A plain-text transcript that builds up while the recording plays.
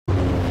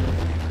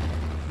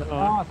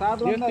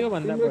7 भन्दा त्यो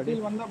भन्दा बढी किल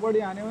भन्दा बढी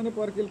हान्यो भने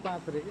पर किल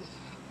 5 रे के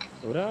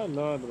हो र ल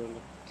ब्रो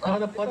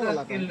ल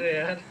 50 किल रे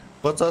यार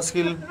 50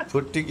 किल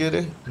 40 के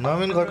रे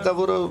नवीन खड्का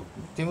बरु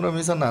तिम्रो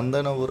मिसन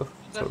हान्दैन बरु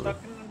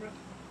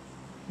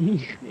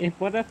ए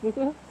 50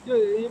 को यो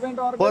इभेन्ट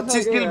अर्को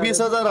 25 किल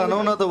 20000 हानौ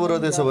न त बरु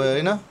त्यसो भए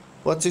हैन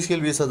 25 किल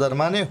 20000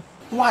 मान्यो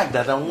Why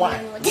दादा why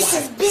This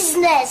is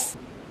business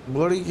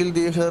बढी किल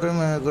देखेर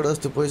माको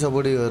जस्तो पैसा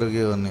बढी गरेर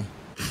के गर्ने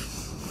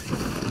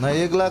न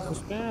 1 लाख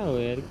कहाँ हो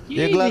यार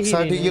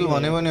 1,60,000 किल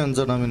भन्यो भने हुन्छ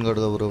नवीन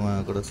खड्का बरु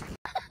माको जस्तो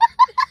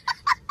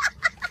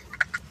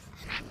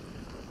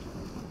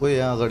ओइ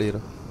यहाँ अगाडि र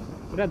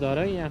पुरा धर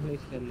यहाँ आफ्नो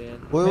स्टाइलले यार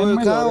ओइ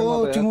कहाँ हो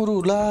तिम्रो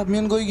ला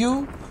मेन गइग्यो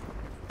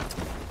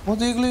म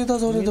त एक्लै त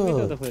झरे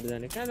त फेरि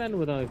जाने कहाँ जानु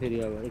भयो तपाईँ फेरि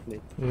अब एक्लै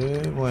ए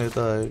म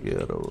यता आयो के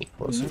यार अब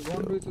पछि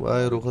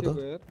आयो रुख त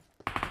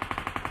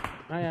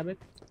आए आबे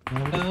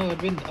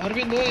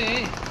अरविन्द ओए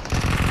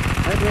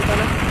आए ब्रो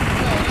तल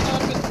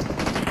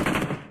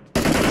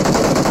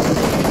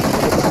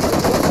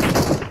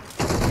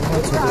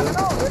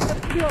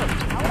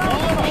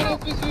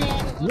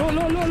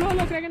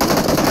लो क्रैकन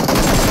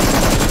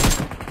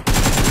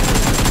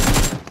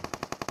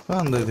कहाँ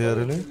आउँदै थियो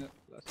अरे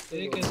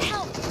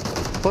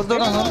पत्तो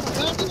न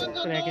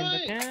क्रैकन त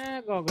कहाँ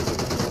गएको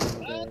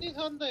आदि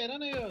छन् त हेर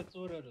न यो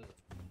चोरहरु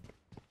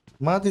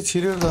माथि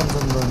छिरेर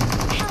जान्छन् त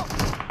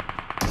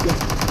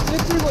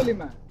एकै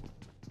गोलीमा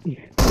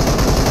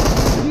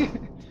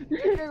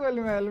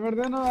हेलमेट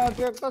देन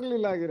ट्याक टकली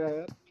लागिरा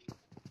यार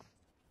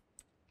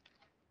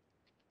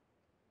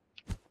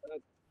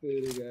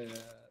तेरी गया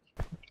यार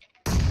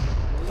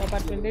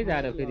अपार्टमेन्टै जा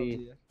रहा फेरि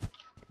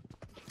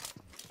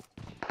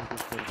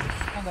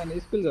कहाँ जाने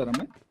स्कुल जा रहा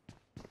मैं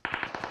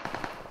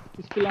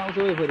स्कुल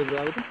आउँछु है फेरि ब्रो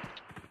अब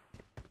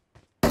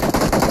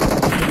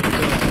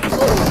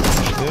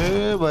ए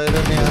बाहिर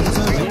नि हान्छ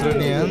भित्र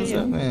नि हान्छ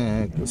मे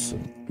कसो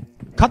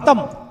खत्म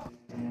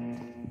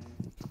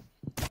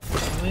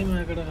मै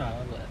माकेर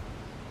खाओ ल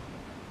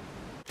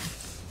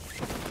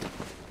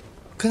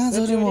कहाँ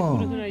झरे म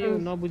यो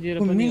नबुझेर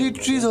पनि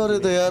मिलिट्री झरे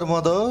त यार म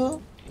त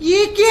ये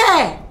क्या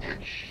है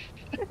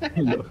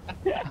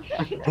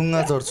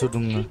ढुङ्गा चढ्छु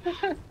ढुङ्गा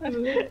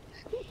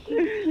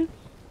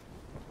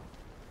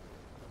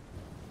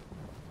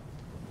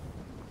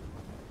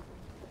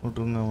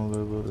ढुङ्गामा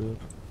गयो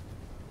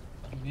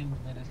अरविन्द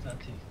मेरो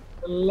साथी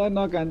ल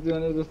नकान्छु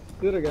भने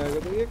जस्तो र गएको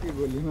त एकै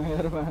गोलीमा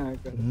यार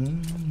माका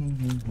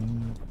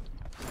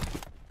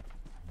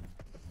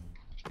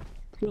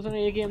तुसँग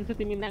एक गेम छ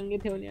तिमी नाङ्गे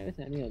थियौ नि अब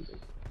सानी हाल्दै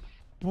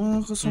म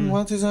कसम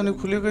माथि जाने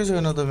खुलेकै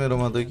छैन त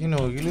मेरोमा त किन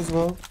हो गिलिस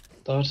भयो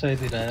तोर साइड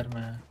यार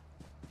मा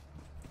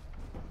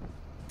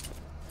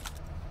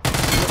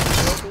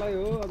लाई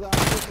हो अझ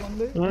आफै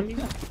भन्दै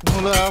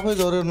मलाई आफै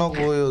झरेर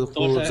नगयो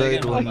को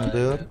जाइद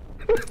भन्दै यार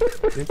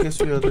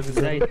एकैछु यार त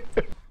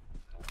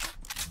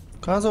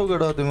कहाँ छौ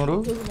केटा तिम्रो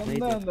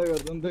भन्दा भन्दा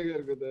गर्छन् त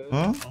गेरको त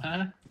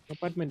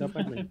अपार्टमेन्ट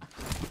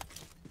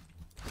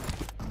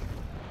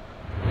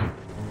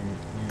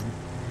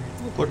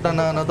कोट्टा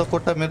नआना त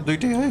कोट्टा मेरो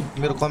दुईटै है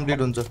मेरो कम्प्लिट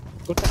हुन्छ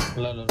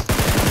ल ल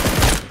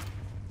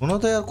हुन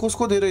त यार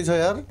कसको धेरै छ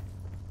यार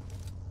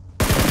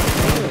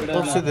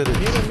सबसे धेरै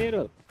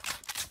मेरो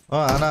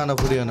आना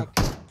पुरियाना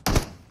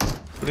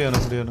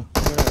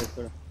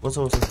बस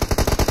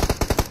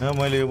यहाँ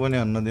मैले यो पनि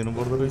हान्न दिनु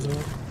पर्दो रहेछ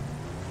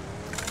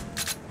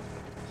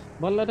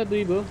बल्ल त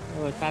 2 भयो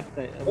अब 7 त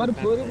अरे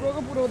फोरी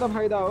ब्रोको पुरो त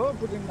फाइदा हो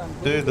पुटिङ दान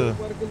त्यही त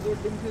परकिल जोड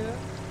दिन्छ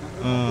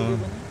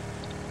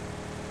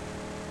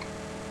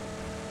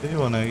त्यही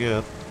भने के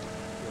यार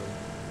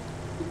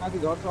माथि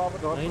झर्छ अब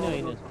झर्छ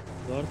हैन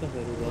झर्छ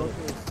फेरि ल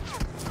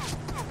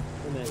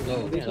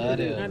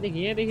देखि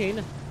यहाँ देखि हैन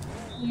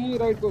यही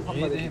राइटको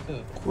खम्बा देख्यो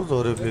को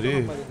झर्यो फेरि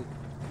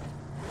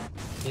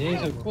यही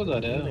छ को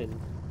झर्यो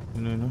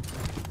हैन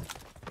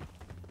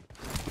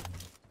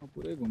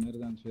पुरै घुमेर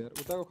जान्छु यार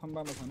उताको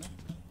खम्बामा छ नि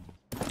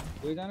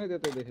दुई जनै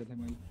त्यतै देखे थिए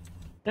मैले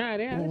कहाँ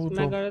रे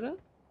स्ना गरे त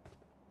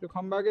त्यो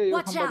खम्बाकै यो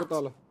खम्बाको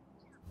तल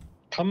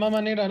खम्बामा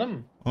नि रहम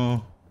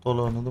तल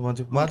न त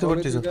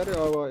माथिपट्टि छ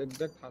अब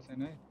एक्ज्याक्ट थाहा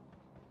छैन है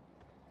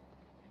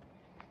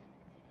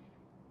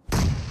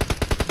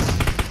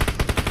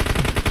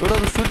एउटा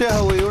त सुत्या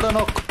हो एउटा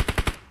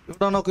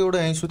नक एउटा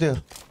यहीँ सुत्या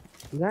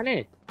जाने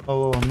अब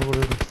भन्नु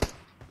पर्यो त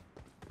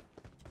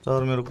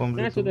चार मेरो कहाँ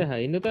कम्प्लिट सुते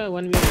हिँड्नु त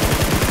 1v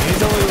यही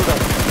छ एउटा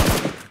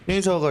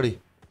यही छ अगाडि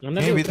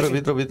यही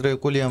भित्र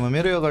कोलियामा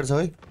मेरै अगाडि छ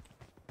है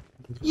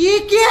ये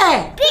क्या है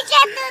पीछे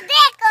तो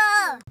देखो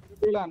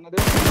बेला हान्न दे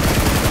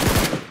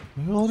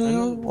अरे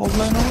यो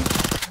अफलाइन हो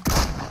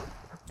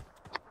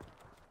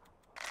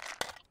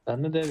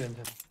हान्न दे भन्छ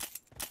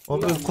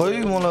अब खै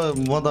मलाई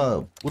म त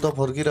उता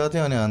फर्किरहेको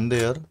थिएँ अनि हान्दै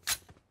यार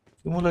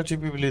मलाई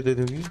टिपी लिँदै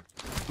थियो कि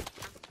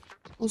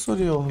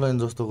कसरी अफलाइन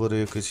जस्तो गरे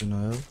एकैछिन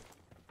यार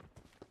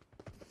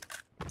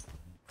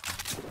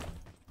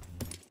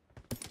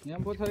यहाँ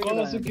पछाडि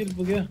कसो किल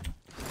पुग्यो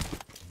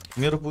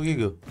मेरो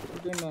पुगिगयो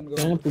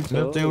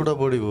मेरो त एउटा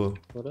बढी भयो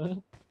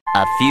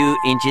A few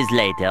inches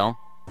later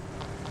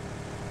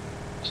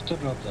stop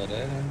drop छ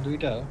रे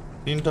दुईटा हो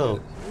तीनटा हो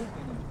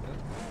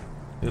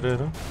हेर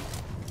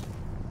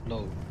लो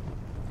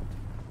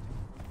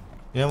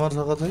एमआर छ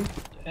कतै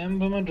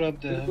एम्बोमा ड्रप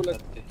दे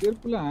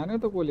केयरफुल हाने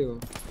त कोले हो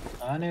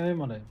हाने है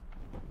मलाई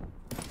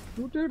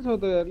टुटेड छ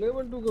त यार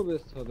लेभल 2 को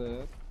बेस छ त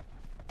यार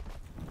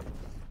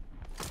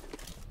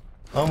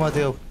औ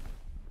माथि आऊ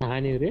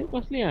हाने रे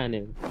कसले हाने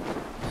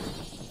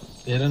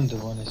हेर नि त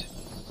भनेछ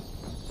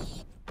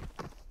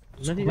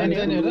नदी मान्छे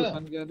जाने नि हेर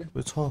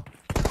ओइ छ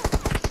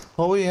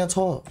ओइ यहाँ छ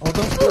औ त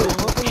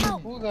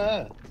पुगा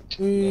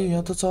ए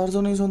यहाँ त 4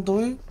 जनै छन् त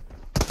ओइ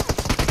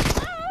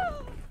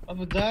अब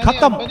जाने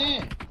खत्तम। पनि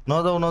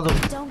नजाऊ नजाऊ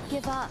Don't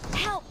give up.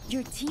 Help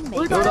your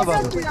teammates. एउटा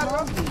बाबु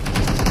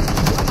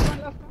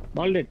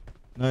बलडेड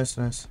नाइस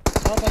नाइस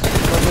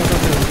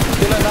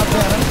त्यसलाई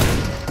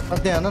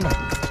नाप्ने हान न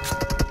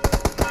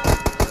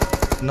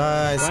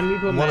नाइस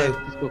 1v4 मलाई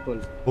त्यसको खोल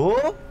हो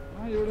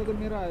एउटा त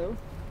मेरो आयो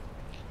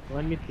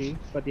 1v3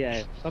 कति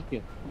आयो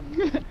सक्यो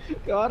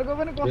अर्को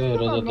पनि कस्तो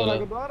राम्रो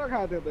लाग्यो डर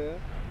खाथ्यो त यार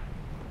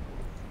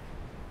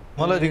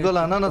मलाई रिकल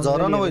हान न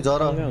झर न ओइ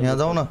झर यहाँ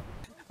जाऊ न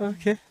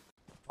ओके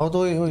आउ त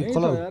ओइ ओइ यही छ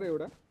कला यार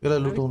एउटा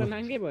यसलाई लुटाउनु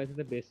नाङ्गे भएछ त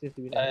बेस ए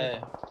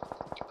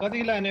कति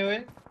लाने ओए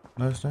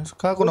नाइस नाइस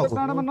कहाँको नको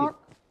डाँडामा नक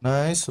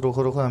नाइस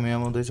रोखो रोखो हामी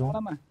आउँदैछौँ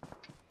डाँडामा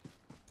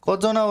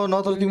कतिजना हो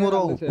नत्र तिम्रो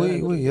आऊ ओइ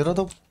ओइ हेर त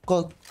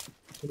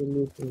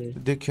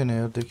नयाँ देखिएन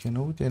यार देखिएन उ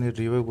त्यहाँनिर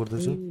रिभाइभ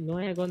गर्दैछ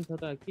गन छ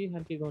त के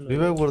खालके गन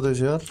रिभाइभ गर्दैछ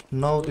यार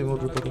नआउ तिम्रो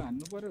त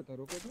हान्नु पर्यो त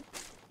रोको त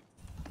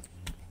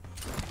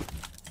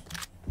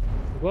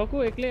गएको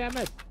एक्लै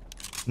आमा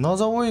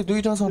नजाऊ ओइ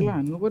दुईटा छन्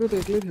हान्नु पर्यो त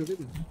एक्लै थियो कि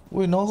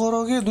ओइ नगर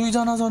के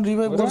दुईजना छन्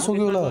रिभाइभ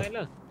गरिसक्यो होला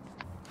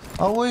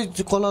आऊ ओइ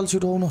कलाल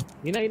छिटो आउ न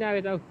हिना हिना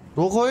आवे जाऊ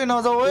रोको है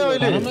नजाऊ है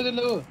अहिले हान्न दे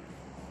लु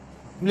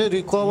ले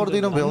रिकभर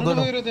दिन भ्याउँदैन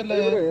हेर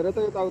त्यसलाई हेर त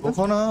यता आउँदा रोक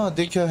न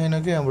देखिया छैन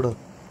के यहाँबाट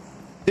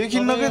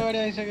देखिन्न के अगाडि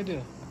आइसक्यो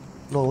त्यो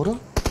ल हो र ओ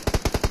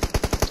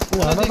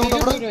हान त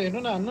उताबाट हेर्नु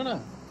न हान्नु न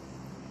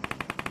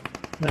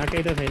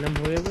राकै त छैन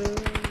भोएको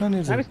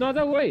कहाँनिर छ? आबिस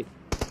नजाऊ ओइ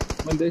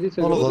मैले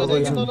देखिसकेँ तल घर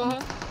गएछ तल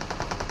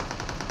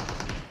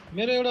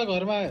मेरो एउटा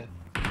घरमा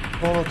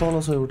आयो तल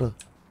छ एउटा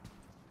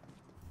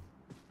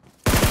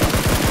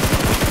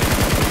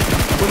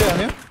कुले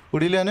हान्यो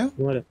कुडीले हान्यो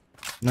मरे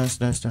नाइस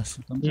नाइस नाइस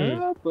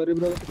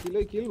परिब्रत त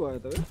किल भयो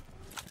त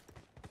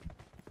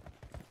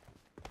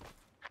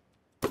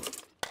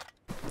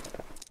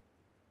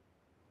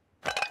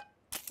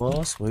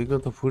बस भइगयो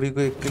त फुडीको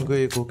एक किलको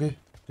एक हो के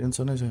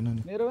टेन्सनै छैन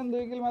नि मेरो पनि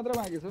 2 किल मात्र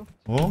बाँकी छ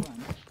हो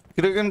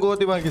क्रेकेनको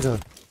कति बाँकी छ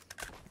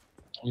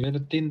मेरो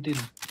 3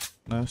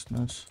 नाइस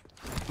नाइस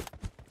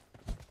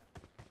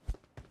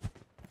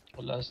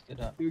लास्टतिर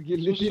त्यो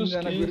गिल्ली 3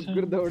 जना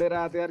गुर दौडेर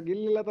आथे यार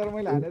गिल्लीलाई तर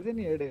मैले हाने थिए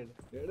नि हेड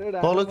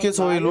तल के छ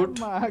ओइ लुट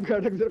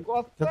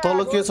तल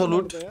के छ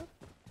लुट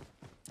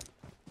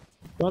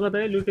तल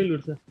त लुटै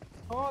लुट छ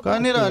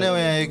कहाँनिर हान्यो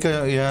यहाँ एक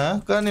यहाँ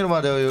कहाँनिर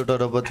मार्यो एउटा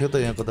डब्बा थियो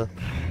त यहाँको त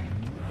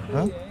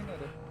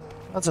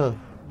अच्छा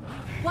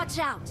Watch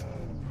out.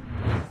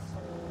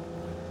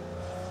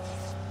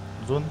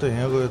 जोन त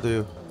यहाँ गयो त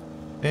यो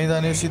यहीँ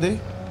जाने सिधै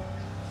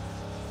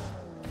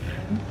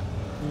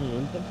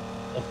हुन्छ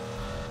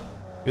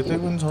यतै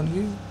पनि छन्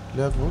कि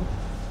ल्याक हो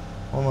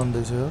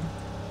भन्दैछ यार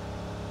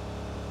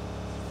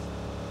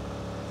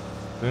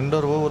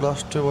भेन्डर हो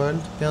लास्ट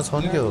वाइल्ड त्यहाँ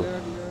छन् के हो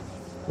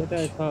त्यता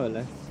छ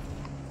होला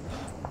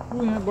उ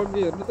यहाँ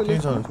बग्गी हेर्नु त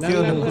त्यहीँ छ के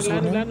गर्ने कसो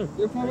गर्ने लानु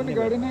लेफ्टमा पनि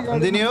गाडी नै गाडी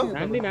हान्दिने हो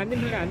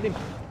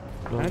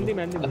हान्दिम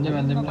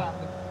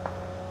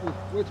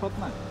ओइ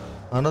छतमा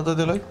हान त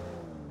त्यसलाई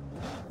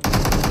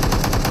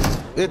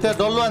ए त्यहाँ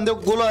डल्लो हान्देऊ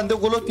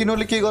गोलो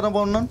तिनीहरूले के गर्न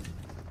पाउनन्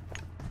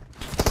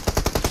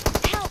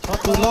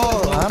ल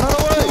हान र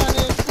ओइ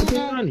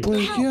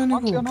ओइ के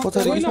हानेको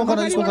पछाडि इसमा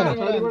खाना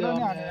गाडीबाट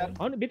नि हाने यार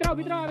भित्र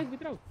आबिस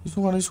भित्र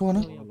इसमा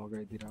खाना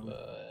लगाइदिरा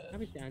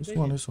आबिस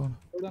खाना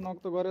एउटा नक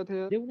त गरेको थियो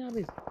यार देऊ न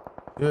आबिस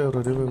ए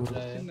एउटा रिभाइभ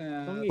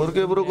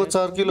अर्कै ब्रोको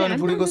 4 किलो अनि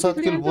फुडीको 7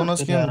 किलो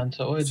बोनस गेम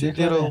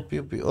जितेर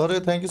पिपी अरे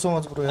thank you so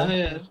much bro यार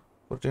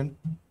फर 10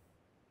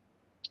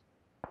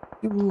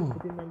 के भो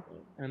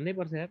हान्नै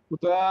पर्छ यार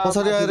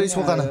पछाडि आएर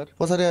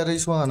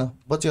इसमा खाना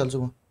बचिहाल्छु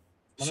म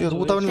सियर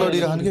उता पनि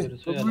लडिरहन के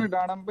कुनै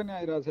डाँडामा पनि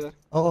आइराछ यार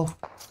औ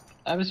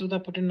आबेस उता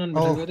पुटिन नन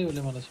भिडियो गर्दै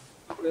उसले मलाई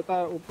यता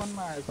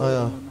ओपनमा आएछ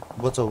आयो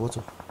बचाउ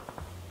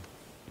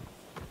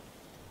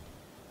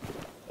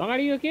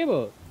अगाडि यो के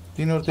भयो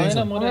तिनीहरु त्यही छ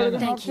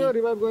नक थियो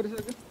रिभाइभ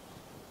गरिसक्यो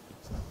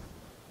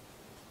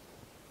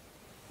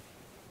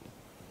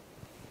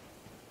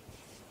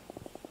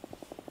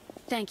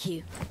Thank you.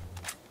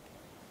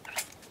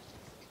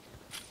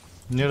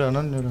 नेडान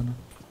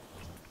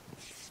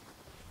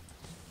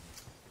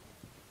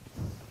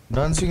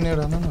डान्सिङ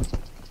नेडान न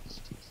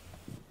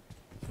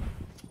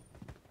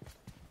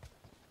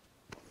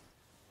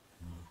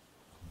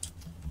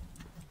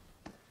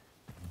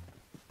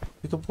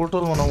यो त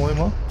पोर्टल बनाऊ है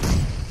म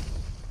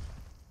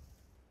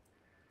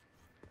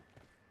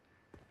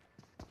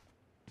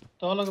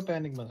तलको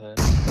प्यानिकमा छ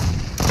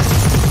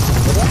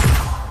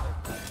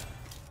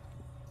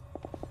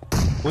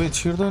ओइ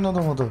छिर्दैन त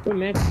म त त्यो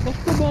म्याच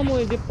कस्तो बम हो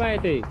जे पाए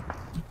त्यही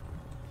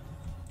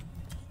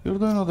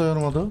छिर्दैन त यार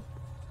म त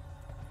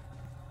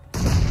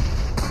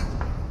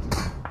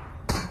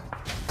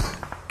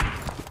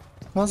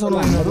कहाँ छ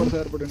यिनीहरु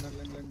एयरपोर्ट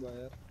ल्याङ भयो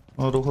यार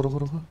रोख रोख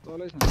रोख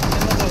तलै छ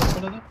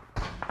एउटा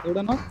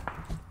एउटा न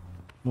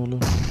ल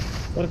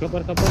पर्ख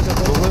रोखै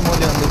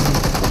मैले हान्दैछु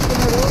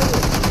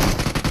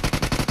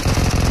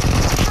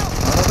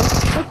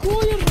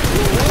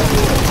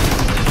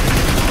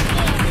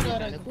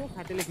को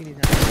खाटेले किनिछ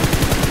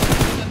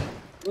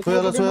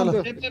सोयाला सेफ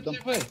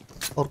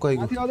अर्को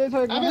आइगयो माथि अझै छ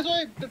एक अबे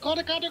सोय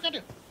काट्यो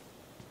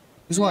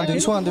यसो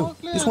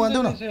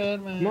हान्दियो न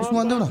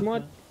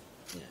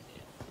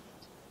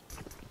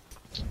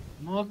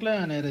नक्लै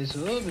हाने रहेछ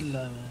हो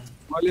बिल्लामा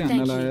मैले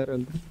हान्न लाएर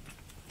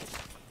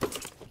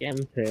क्याम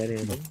छ यार यो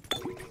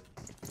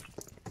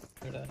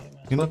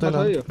किन त छ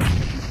यो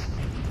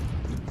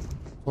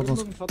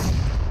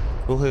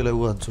रोखैलाई उ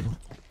हान्छु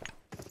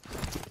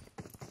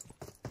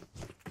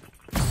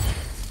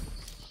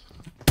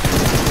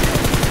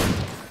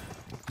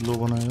लो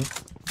बनायो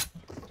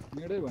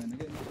मेडै भएन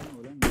के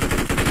होला नि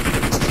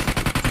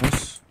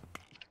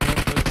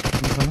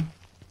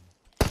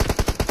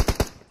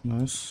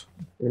नाइस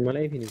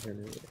मलाई फिनिश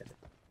गर्नु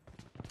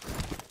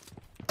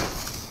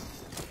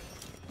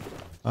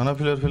आना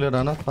फिलर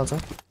आना थाहा छ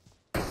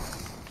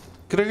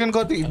क्रेकन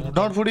कति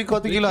डट फुडी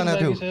कति किलो हाने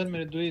थियो सर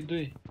मेरो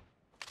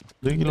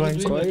 2 किलो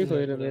आइन्छ सही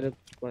सोएर मेरो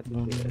कति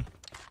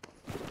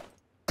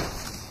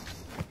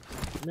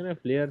मेरो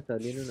फ्लेयर छ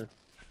लिनु न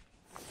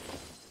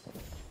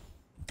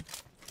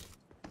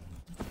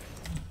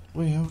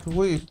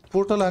ओइ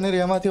पोर्टल हाने रे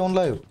माथि अन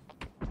लायो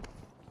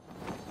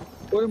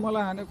कोही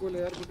मलाई हाने कोले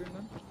यार पुटिन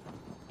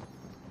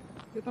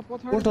यता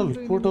पछाडी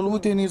पोर्टल उ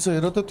त्यही छ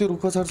हेर त त्यो रुख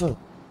पछाड छ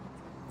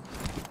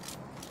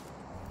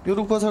यो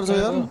रुख पछाड छ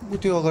यार उ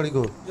त्यो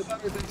अगाडिको यता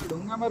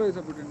ढुङ्गामा रहेछ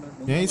पुटिन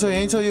यही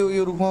छ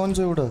यो रुखमा पनि छ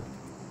एउटा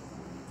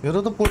हेर त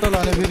पोर्टल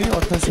हाने फेरि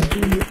 88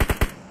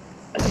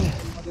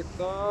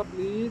 देख्दा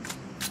प्लिज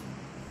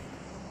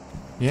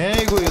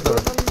यही गयो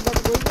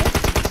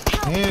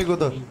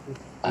त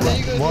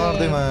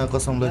मर्दैमा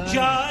कसमलाई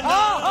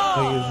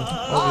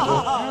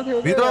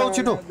भित्र आऊ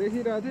छिटो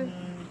देखिरहेको थिएँ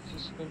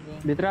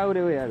भित्र आउ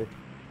रे यार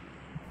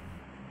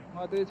म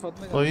त्यही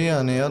छतमै ओइ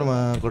हाने यार मा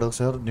गडक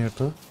सर नेट त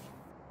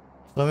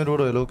समीर रोड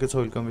हेलो के छ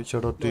वेलकम इच्छा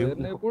डट यु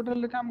हेर्ने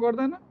पोर्टलले काम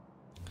गर्दैन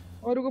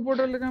अरूको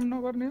पोर्टलले काम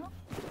नगर्ने हो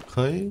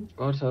खै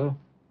गर्छ हो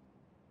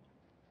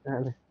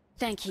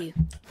Thank you.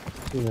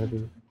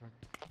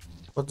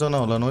 कतिजना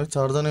होला न है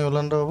 4 जनै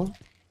होला नि र अब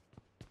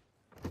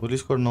भोलि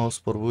स्कोर नहोस्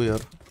प्रभु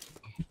यार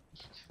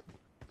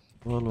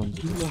बल हुन्छ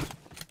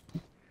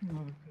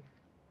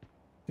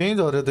त्यही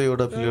झर्यो त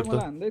एउटा प्लेयर त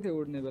मलाई हान्दै थियो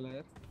उड्ने बेला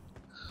यार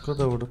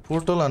कताबाट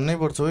पोर्टल हान्नै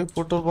पर्छ है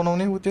पोर्टल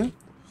बनाउने उ त्यो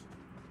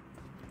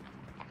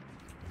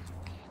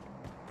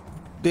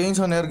त्यही छ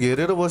नि यार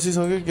घेरेर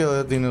बसिसक्यो के हो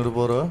तिनीहरू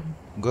पर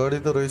गाडी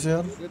त रहेछ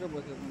यार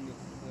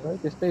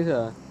त्यस्तै छ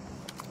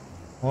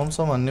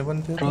होमसम हान्ने पनि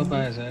थियो ड्रप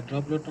आएछ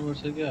ड्रप लोड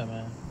गर्छ के हामी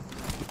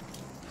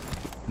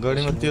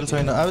गाडीमा तेल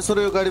छैन अब सर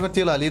यो गाडीमा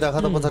तेल हालिराख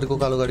त पछाडिको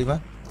कालो गाडीमा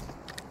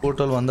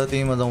पोर्टल भन्दा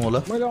त्यहीमा जाउँ होला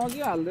मैले अघि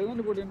हाल्दैको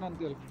नि पुटिन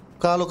तेल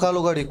कालो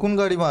गाडी कुन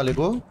गाडीमा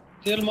हालेको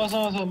तेल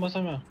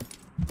मसँग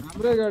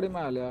हाम्रै गाडीमा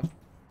हाल्यो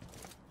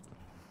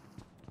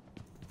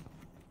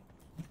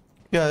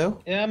के आयो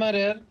ए मार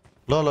यार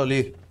ल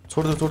लि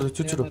छोड दे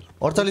छिटो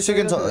 48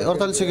 सेकेन्ड छ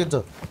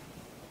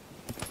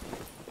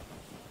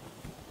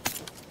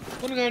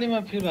कुन गाडीमा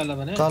फ्युल हाल्ला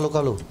भने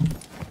कालो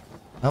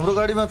हाम्रो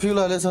गाडीमा फ्युल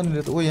हालेछ नि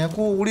ओ यहाँ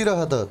को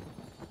उडिराख त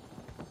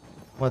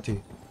माथि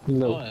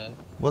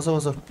बस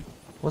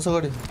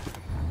गाडी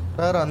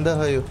टायर हान्दै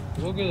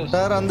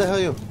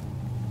खायो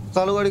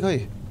कालो गाडी खै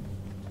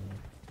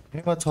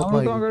यहीँमा छतमा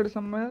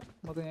अगाडिसम्म यार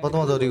म त यहाँ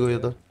छतमा झरी गयो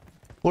त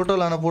पोर्टल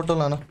हान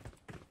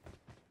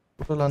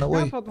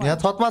ओइ यहाँ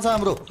छतमा छ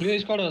हाम्रो यो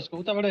स्क्वाड हस्को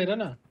उताबाट हेर न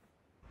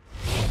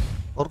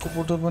अर्को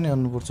पोर्टल पनि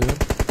हान्नुपर्छ यार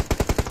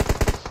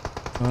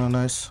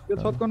नाइस त्यो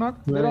छतको नक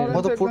म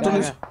त पोर्टल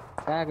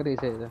काग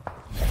रहेछ यो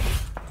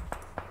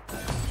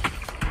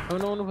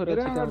आउनु फेरि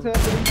पर्यो अगाडि छ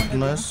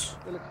नाइस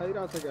त्यसले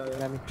खाइरहेको छ क्या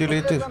यार त्यसले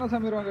एकजना छ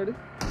मेरो अगाडि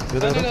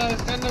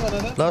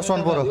लास्ट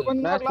वान पर यो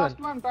पनि लास्ट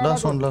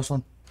वान लास्ट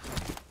वान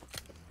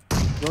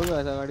गयो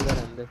अगाडि गएर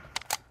हान्दै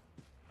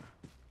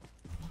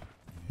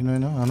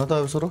हैन हान त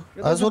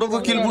आजसरोको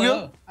किल पुग्यो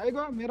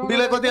आइगो मेरो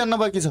पुडीलाई कति हान्न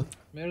बाँकी छ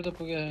मेरो त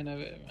पुगे छैन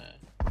बे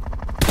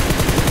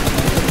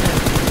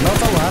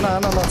नचाउ हान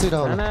नचिरा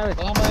होला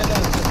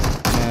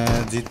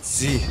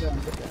जिजी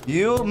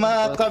यो मा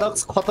कडक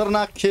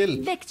खतरनाक खेल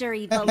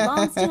Victory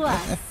belongs to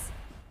us.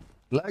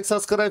 Like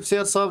subscribe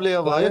share सबले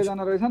अब है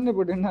जना रहेछन् नि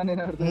पुटिन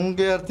नानीहरु त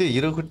के यार त्यो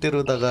हिरो खुट्टेर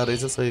उता गएर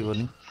रहेछ सही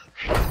पनि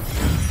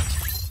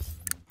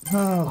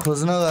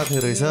खोज्न गएको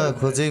थियो रहेछ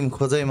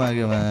खोजै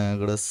माग्यो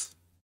गडस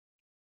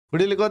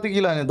पुडीले कति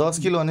किलो हाने 10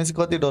 किलो भनेपछि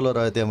कति डलर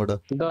आयो त्यहाँबाट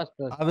 10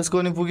 आवेशको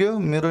नि पुग्यो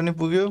मेरो नि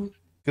पुग्यो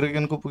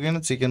क्रेकनको पुगेन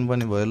चिकन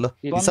पनि भयो ल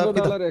हिसाब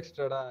किताब $15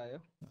 एक्स्ट्रा आयो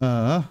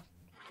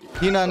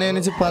किन हाने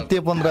भने चाहिँ 5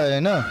 15 आयो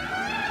हैन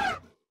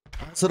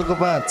सरको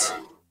 5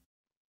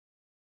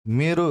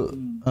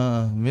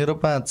 मेरो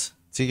 5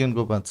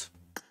 चिकनको 5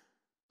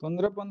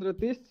 15 15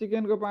 30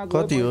 चिकनको 5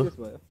 कति हो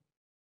भयो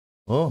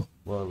हो